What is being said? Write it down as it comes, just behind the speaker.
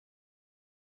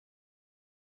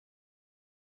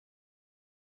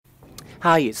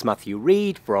Hi, it's Matthew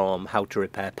Reed from How to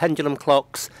Repair Pendulum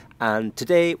Clocks, and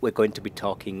today we're going to be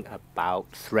talking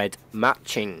about thread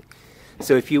matching.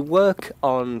 So if you work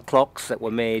on clocks that were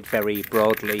made very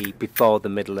broadly before the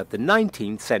middle of the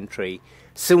 19th century,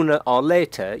 sooner or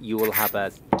later you will have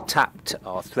a tapped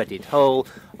or threaded hole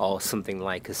or something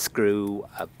like a screw,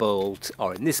 a bolt,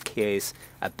 or in this case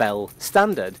a bell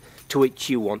standard to which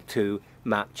you want to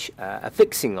match a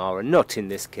fixing or a nut in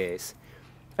this case.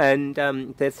 And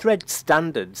the thread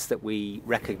standards that we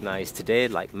recognise today,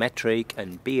 like metric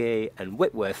and BA and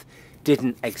Whitworth,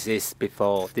 didn't exist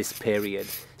before this period.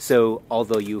 So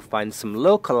although you find some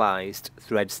localised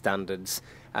thread standards,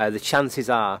 the chances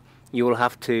are you will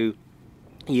have to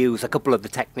use a couple of the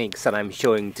techniques that I'm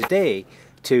showing today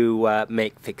to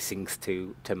make fixings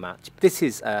to match. This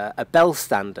is a bell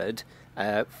standard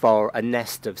for a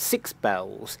nest of 6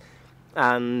 bells,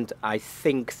 and I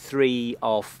think 3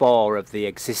 or 4 of the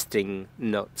existing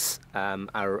nuts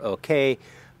are okay,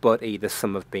 but either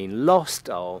some have been lost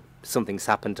or something's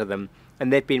happened to them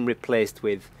and they've been replaced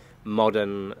with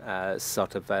modern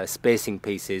sort of spacing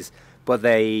pieces, but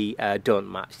they don't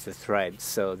match the threads,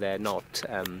 so they're not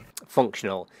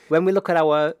functional. When we look at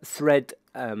our thread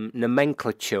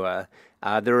nomenclature,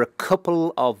 there are a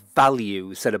couple of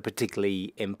values that are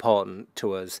particularly important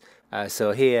to us.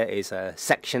 So here is a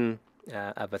section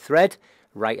of a thread,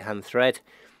 right hand thread,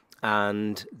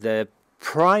 and the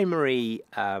primary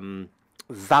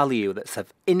value that's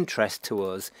of interest to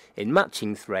us in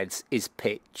matching threads is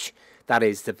pitch. That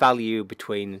is the value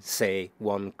between, say,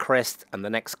 one crest and the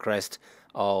next crest,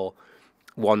 or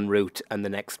one root and the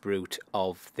next root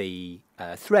of the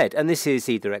thread. And this is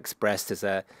either expressed as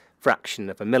a fraction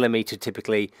of a millimetre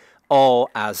typically, or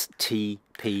as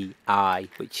TPI,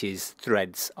 which is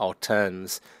threads or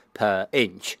turns per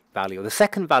inch value. The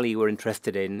second value we're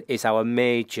interested in is our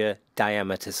major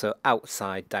diameter, so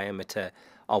outside diameter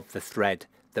of the thread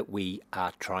that we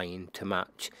are trying to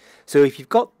match. So if you've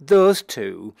got those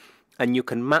two and you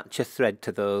can match a thread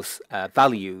to those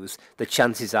values, the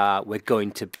chances are we're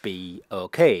going to be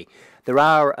okay. There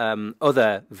are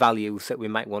other values that we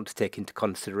might want to take into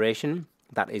consideration.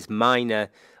 That is minor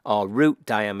or root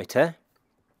diameter.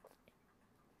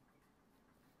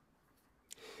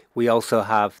 We also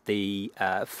have the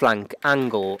flank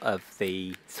angle of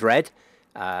the thread,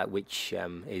 which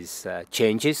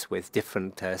changes with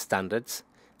different standards,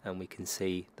 and we can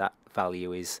see that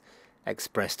value is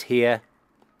expressed here.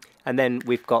 And then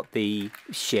we've got the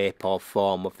shape or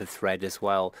form of the thread as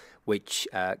well, which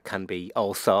can be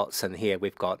all sorts, and here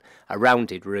we've got a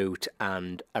rounded root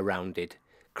and a rounded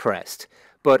crest.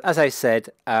 But as I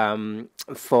said,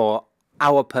 for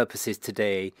our purposes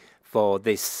today, for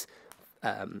this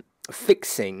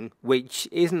fixing, which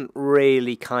isn't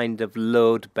really kind of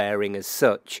load bearing as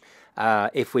such,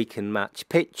 if we can match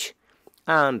pitch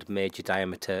and major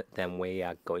diameter, then we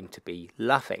are going to be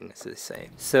laughing, as they say.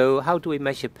 So how do we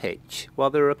measure pitch? Well,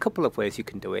 there are a couple of ways you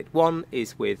can do it. One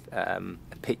is with a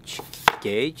pitch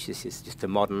gauge. This is just a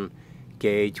modern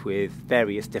gauge with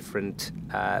various different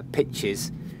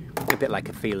pitches, a bit like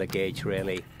a feeler gauge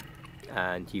really.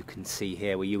 And you can see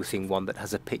here we're using one that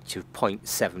has a pitch of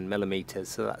 0.7 millimeters,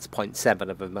 so that's 0.7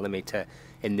 of a millimeter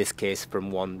in this case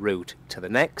from one root to the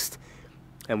next.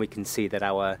 And we can see that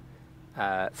our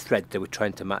thread that we're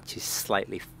trying to match is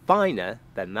slightly finer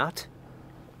than that.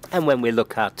 And when we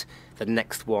look at the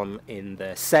next one in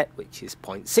the set, which is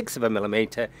 0.6 of a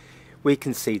millimeter, we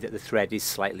can see that the thread is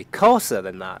slightly coarser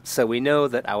than that. So we know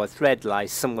that our thread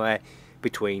lies somewhere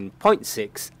between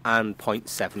 0.6 and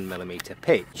 0.7 millimeter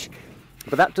pitch.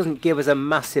 But that doesn't give us a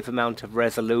massive amount of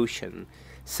resolution.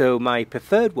 So my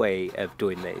preferred way of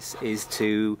doing this is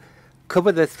to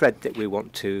cover the thread that we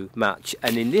want to match.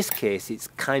 And in this case, it's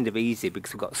kind of easy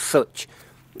because we've got such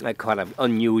a kind of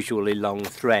unusually long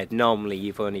thread. Normally,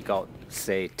 you've only got,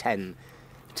 say, 10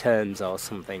 turns or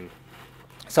something.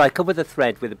 So I cover the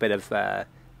thread with a bit of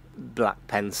black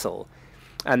pencil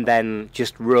and then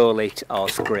just roll it or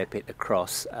scrape it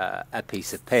across a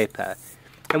piece of paper.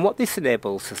 And what this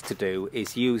enables us to do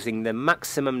is, using the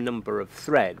maximum number of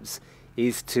threads,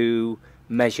 is to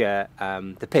measure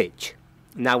the pitch.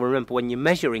 Now remember, when you're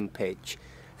measuring pitch,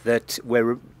 that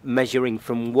we're measuring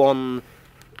from one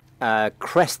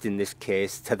crest in this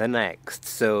case to the next.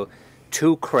 So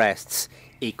 2 crests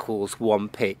equals 1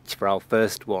 pitch for our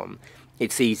first one.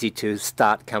 It's easy to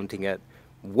start counting at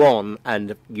 1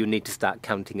 and you need to start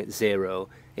counting at 0,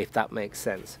 if that makes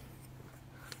sense.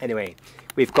 Anyway,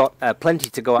 we've got plenty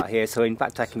to go at here, so in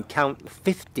fact I can count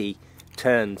 50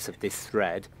 turns of this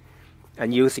thread,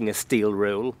 and using a steel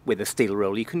rule, with a steel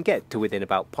rule you can get to within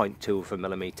about 0.2 of a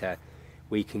millimeter.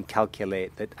 We can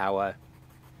calculate that our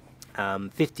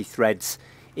 50 threads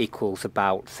equals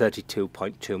about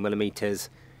 32.2 millimeters.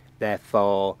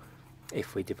 Therefore,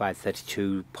 if we divide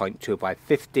 32.2 by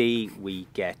 50, we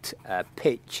get a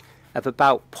pitch of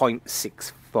about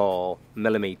 0.64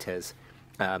 millimeters,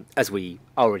 as we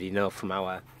already know from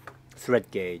our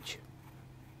thread gauge.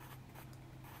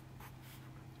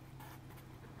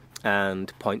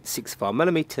 And 0.64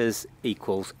 millimeters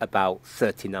equals about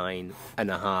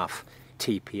 39.5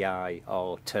 TPI,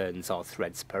 or turns or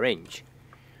threads per inch.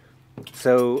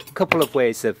 So a couple of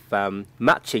ways of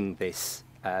matching this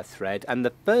thread, and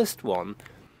the first one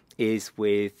is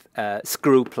with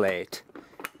screw plate.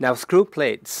 Now, screw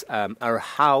plates are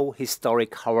how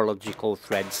historic horological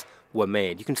threads were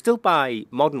made. You can still buy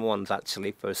modern ones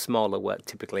actually for smaller work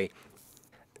typically.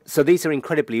 So these are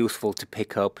incredibly useful to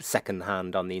pick up second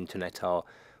hand on the internet or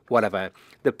whatever.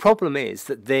 The problem is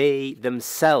that they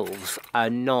themselves are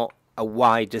not a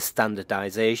wider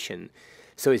standardization.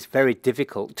 So it's very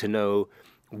difficult to know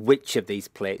which of these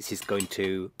plates is going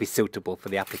to be suitable for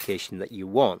the application that you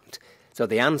want. So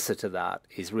the answer to that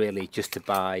is really just to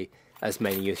buy as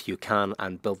many as you can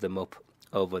and build them up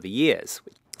over the years.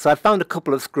 So I found a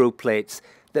couple of screw plates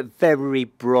that very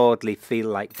broadly feel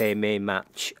like they may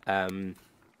match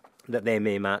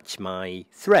my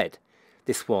thread.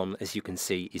 This one, as you can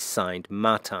see, is signed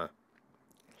Martin.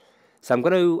 So I'm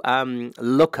going to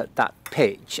look at that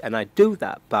pitch, and I do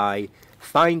that by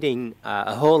finding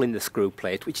a hole in the screw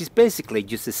plate, which is basically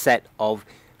just a set of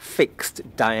fixed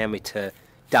diameter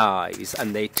dies,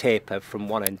 and they taper from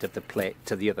one end of the plate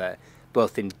to the other,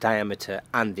 both in diameter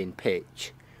and in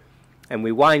pitch. And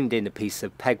we wind in a piece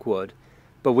of pegwood,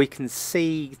 but we can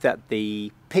see that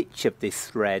the pitch of this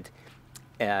thread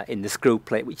in the screw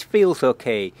plate, which feels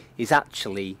okay, is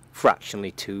actually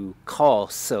fractionally too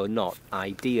coarse, so not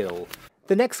ideal.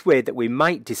 The next way that we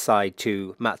might decide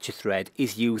to match a thread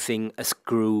is using a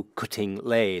screw cutting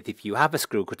lathe. If you have a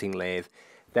screw cutting lathe,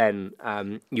 then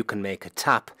you can make a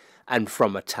tap, and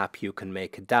from a tap you can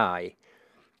make a die.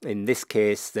 In this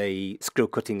case, the screw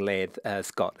cutting lathe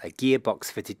has got a gearbox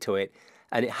fitted to it,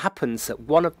 and it happens that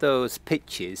one of those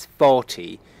pitches,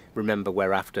 40, remember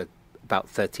we're after about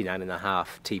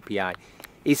 39.5 TPI,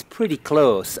 is pretty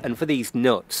close, and for these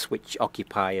nuts, which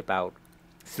occupy about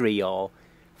 3 or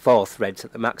 4 threads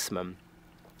at the maximum,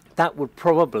 that would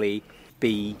probably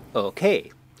be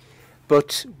okay.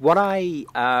 But what I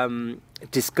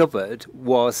discovered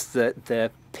was that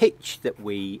the pitch that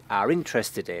we are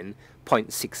interested in,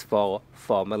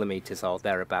 0.644 millimeters or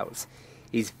thereabouts,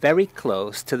 is very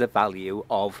close to the value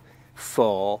of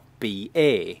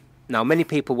 4BA. Now, many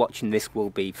people watching this will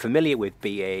be familiar with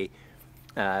BA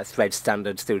thread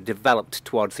standards that were developed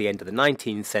towards the end of the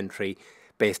 19th century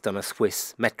based on a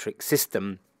Swiss metric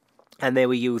system, and they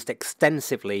were used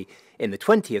extensively in the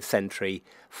 20th century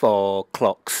for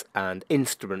clocks and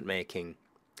instrument making.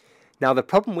 Now, the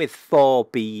problem with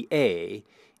 4BA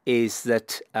is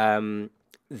that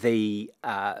the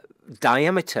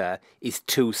diameter is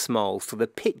too small, so the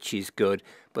pitch is good,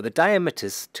 but the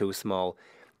diameter's too small.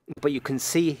 But you can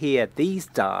see here these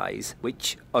dies,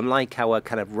 which, unlike our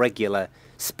kind of regular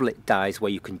split dies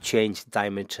where you can change the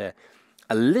diameter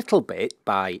a little bit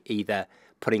by either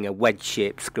putting a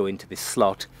wedge-shaped screw into this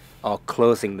slot or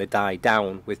closing the die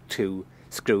down with 2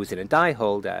 screws in a die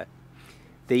holder,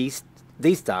 these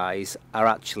dies are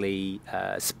actually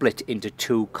split into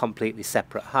 2 completely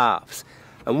separate halves.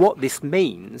 And what this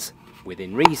means,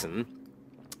 within reason,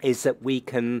 is that we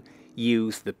can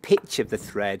use the pitch of the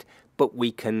thread, but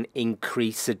we can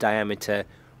increase the diameter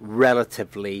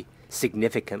relatively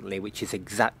significantly, which is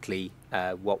exactly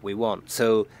what we want.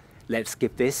 So let's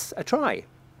give this a try.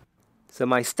 So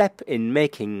my step in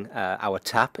making our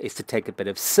tap is to take a bit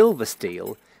of silver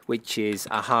steel, which is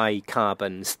a high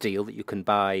carbon steel that you can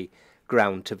buy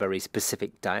ground to very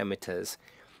specific diameters,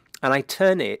 and I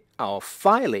turn it, or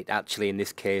file it actually in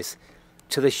this case,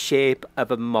 to the shape of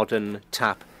a modern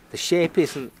tap. The shape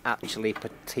isn't actually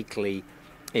particularly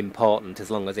important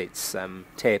as long as it's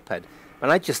tapered,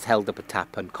 and I just held up a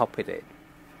tap and copied it.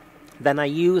 Then I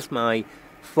use my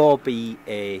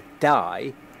 4BA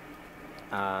die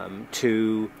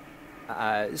to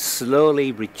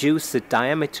slowly reduce the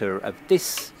diameter of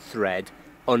this thread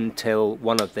until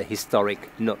one of the historic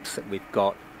nuts that we've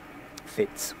got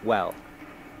fits well.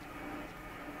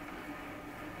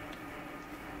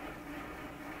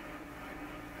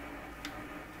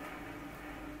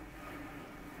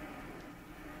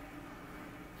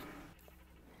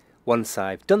 Once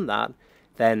I've done that,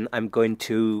 then I'm going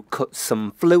to cut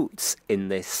some flutes in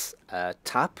this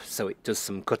tap, so it does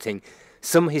some cutting.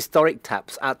 Some historic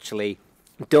taps actually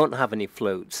don't have any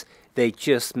flutes. They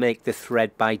just make the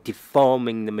thread by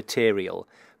deforming the material.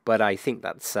 but I think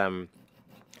that's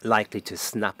likely to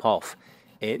snap off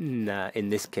in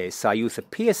this case. So I use a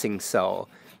piercing saw,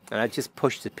 and I just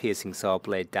push the piercing saw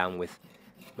blade down with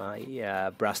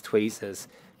my brass tweezers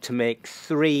to make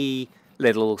 3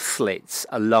 little slits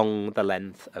along the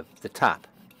length of the tap.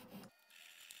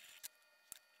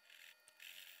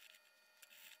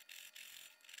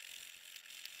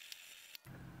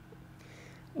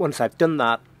 Once I've done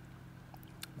that,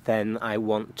 then I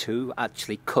want to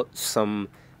actually cut some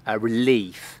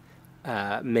relief,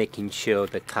 making sure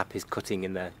the tap is cutting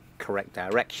in the correct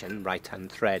direction, right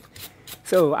hand thread.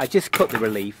 So I just cut the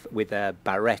relief with a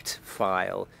barrette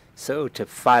file, so to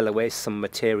file away some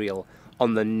material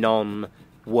on the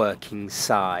non-working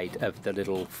side of the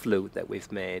little flute that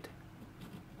we've made.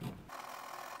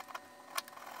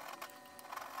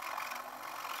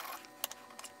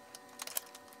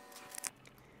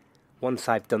 Once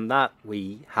I've done that,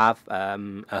 we have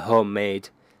a homemade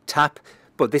tap,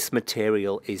 but this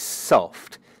material is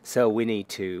soft, so we need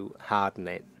to harden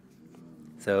it.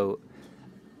 So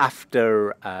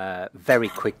after very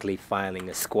quickly filing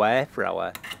a square for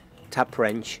our tap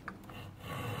wrench,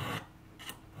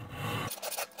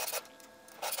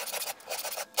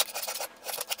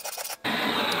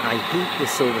 I heat the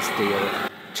silver steel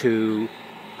to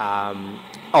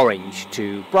orange,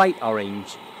 to bright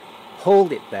orange,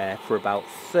 hold it there for about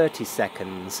 30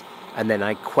 seconds, and then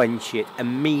I quench it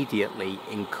immediately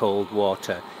in cold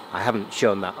water. I haven't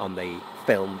shown that on the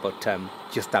film, but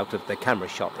just out of the camera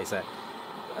shot is a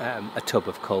tub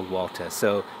of cold water.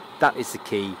 So that is the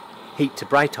key. Heat to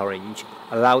bright orange,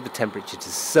 allow the temperature to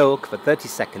soak for 30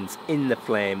 seconds in the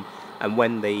flame, and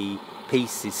when the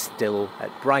piece is still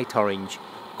at bright orange,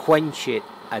 quench it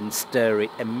and stir it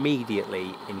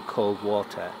immediately in cold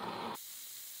water.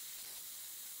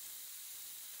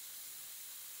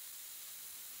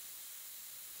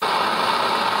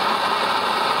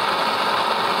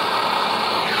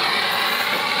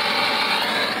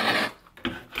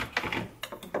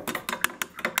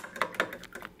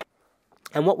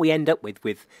 And what we end up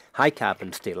with high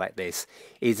carbon steel like this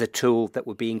is a tool that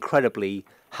would be incredibly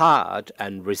hard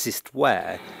and resist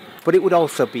wear, but it would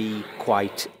also be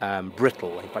quite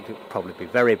brittle. In fact, it would probably be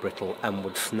very brittle and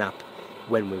would snap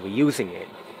when we were using it.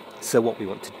 So what we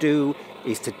want to do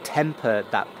is to temper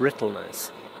that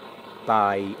brittleness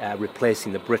by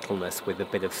replacing the brittleness with a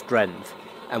bit of strength.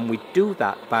 And we do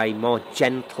that by more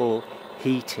gentle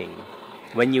heating.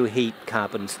 When you heat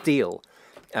carbon steel,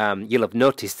 you'll have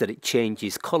noticed that it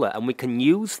changes colour, and we can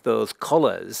use those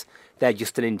colours, they're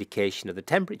just an indication of the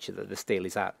temperature that the steel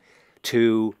is at,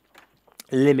 to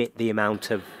limit the amount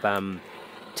of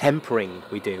tempering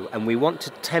we do. And we want to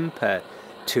temper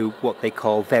to what they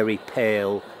call very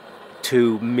pale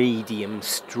to medium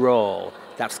straw.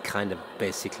 That's kind of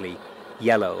basically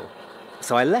yellow.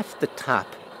 So I left the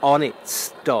tap on its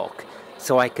stock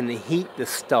so I can heat the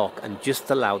stock and just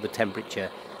allow the temperature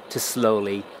to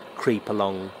slowly creep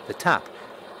along the tap.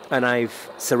 And I've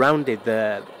surrounded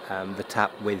the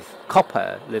tap with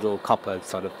copper, little copper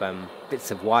sort of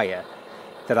bits of wire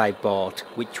that I bought,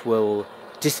 which will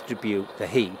distribute the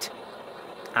heat,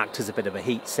 act as a bit of a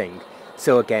heat sink.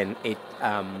 So again, it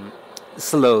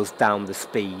slows down the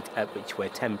speed at which we're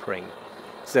tempering.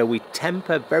 So we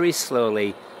temper very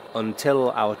slowly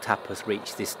until our tap has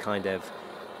reached this kind of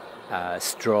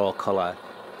straw colour,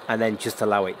 and then just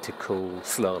allow it to cool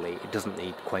slowly. It doesn't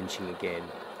need quenching again.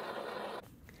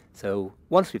 So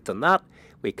once we've done that,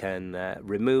 we can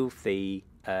remove the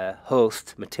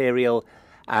host material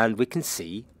and we can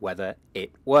see whether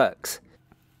it works.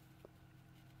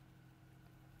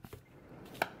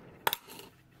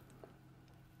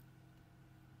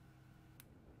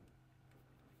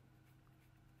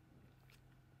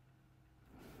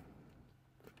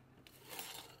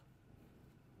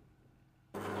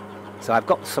 So I've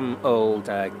got some old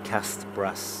cast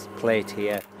brass plate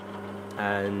here,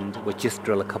 and we'll just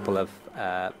drill a couple of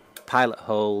pilot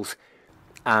holes,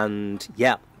 and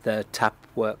yeah, the tap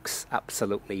works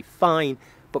absolutely fine.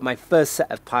 But my first set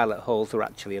of pilot holes are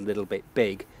actually a little bit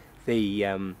big.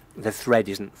 The thread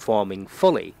isn't forming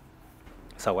fully.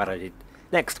 So what I did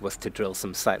next was to drill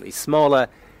some slightly smaller,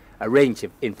 a range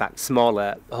of, in fact,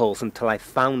 smaller holes until I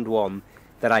found one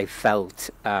that I felt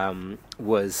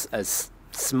was as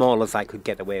small as I could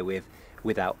get away with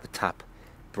without the tap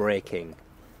breaking.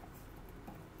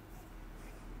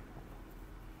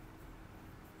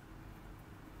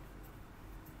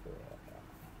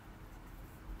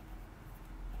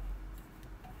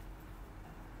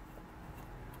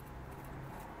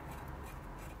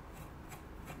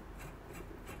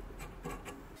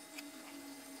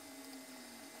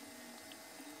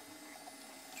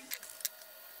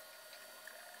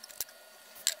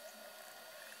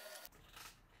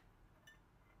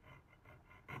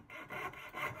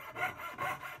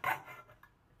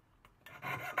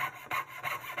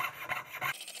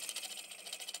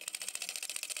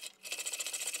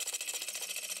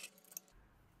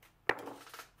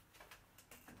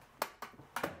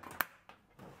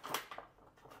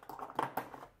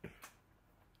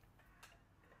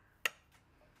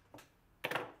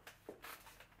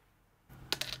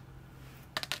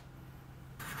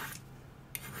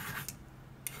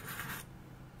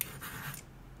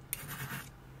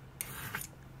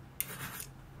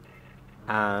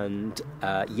 and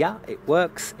yeah, it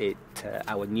works.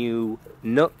 Our new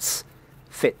nuts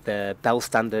fit the bell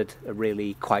standard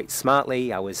really quite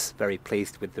smartly. I was very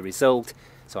pleased with the result,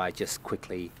 so I just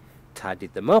quickly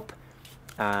tidied them up,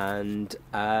 and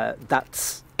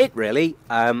that's it really.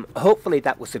 Hopefully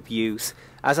that was of use.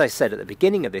 As I said at the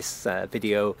beginning of this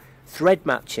video, thread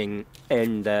matching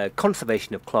in the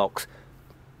conservation of clocks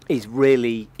is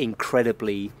really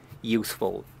incredibly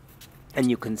useful. And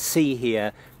you can see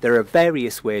here there are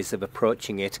various ways of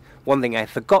approaching it. One thing I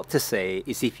forgot to say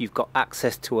is if you've got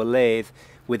access to a lathe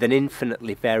with an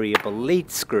infinitely variable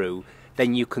lead screw,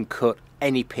 then you can cut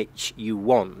any pitch you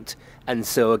want. And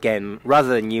so again, rather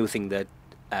than using the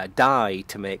die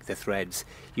to make the threads,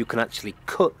 you can actually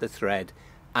cut the thread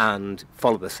and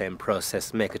follow the same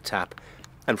process, make a tap,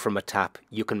 and from a tap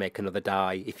you can make another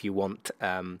die if you want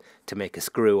to make a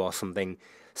screw or something.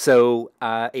 So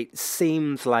it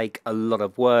seems like a lot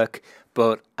of work,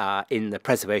 but in the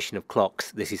preservation of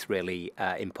clocks, this is really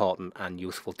important and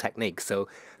useful technique. So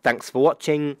thanks for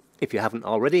watching. If you haven't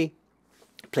already,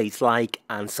 please like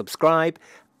and subscribe,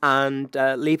 and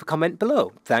leave a comment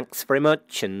below. Thanks very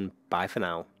much, and bye for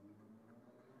now.